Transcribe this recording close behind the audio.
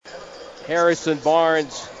Harrison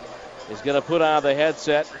Barnes is going to put on the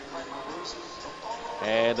headset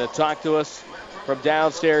and talk to us from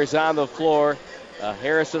downstairs on the floor.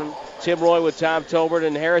 Harrison, Tim Roy with Tom Tolbert.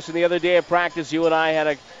 And Harrison, the other day at practice, you and I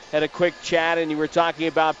had a quick chat, and you were talking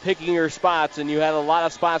about picking your spots, and you had a lot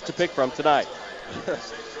of spots to pick from tonight.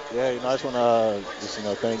 Yeah, I just want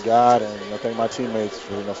to thank God and thank my teammates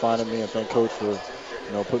for finding me, and thank Coach for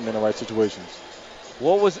putting me in the right situations.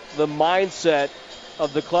 What was the mindset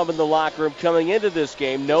of the club in the locker room coming into this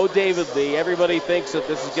game? No David Lee. Everybody thinks that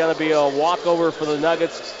this is going to be a walkover for the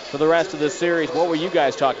Nuggets for the rest of the series. What were you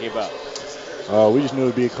guys talking about? We just knew it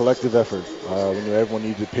would be a collective effort. We knew everyone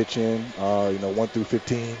needed to pitch in, 1 through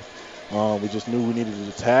 15. We just knew we needed to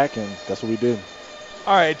attack, and that's what we did.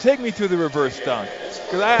 All right, take me through the reverse dunk,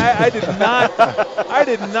 because I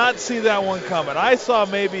did not see that one coming. I saw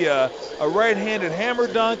maybe a right-handed hammer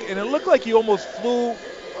dunk, and it looked like you almost flew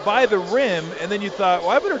by the rim, and then you thought, well,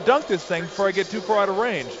 I better dunk this thing before I get too far out of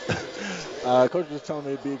range. Coach was telling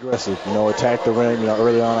me to be aggressive, attack the rim.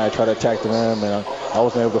 Early on I tried to attack the rim, and I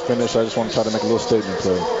wasn't able to finish. I just want to try to make a little statement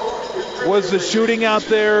play. Was the shooting out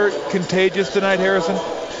there contagious tonight, Harrison?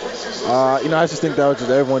 I just think that was just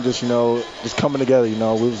everyone just coming together. It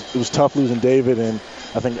was tough losing David, and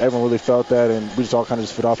I think everyone really felt that, and we just all kind of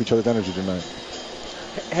just fed off each other's energy tonight.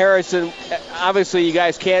 Harrison, obviously you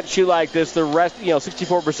guys can't shoot like this the rest,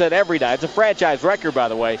 64% every night. It's a franchise record, by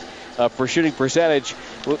the way, for shooting percentage.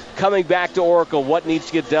 Coming back to Oracle, what needs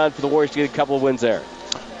to get done for the Warriors to get a couple of wins there?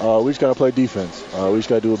 We just got to play defense. We just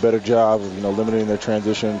got to do a better job of limiting their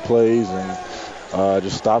transition plays and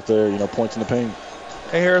just stop their points in the paint.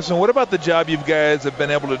 Hey, Harrison, what about the job you guys have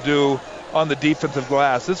been able to do on the defensive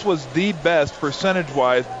glass? This was the best,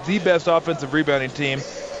 percentage-wise, the best offensive rebounding team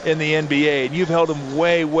in the NBA, and you've held them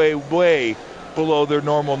way, way, way below their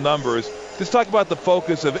normal numbers. Just talk about the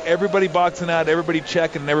focus of everybody boxing out, everybody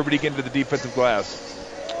checking, and everybody getting to the defensive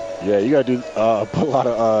glass. Yeah, you got to do put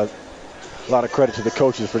a lot of credit to the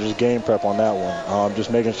coaches for just game prep on that one.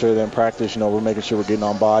 Just making sure that in practice, we're making sure we're getting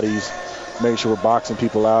on bodies, making sure we're boxing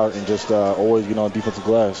people out, and just always get on defensive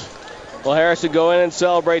glass. Well, Harrison, go in and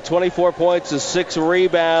celebrate. 24 points and 6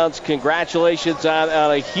 rebounds. Congratulations on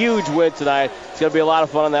a huge win tonight. It's going to be a lot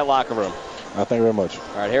of fun in that locker room. Thank you very much.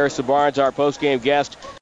 All right, Harrison Barnes, our post-game guest.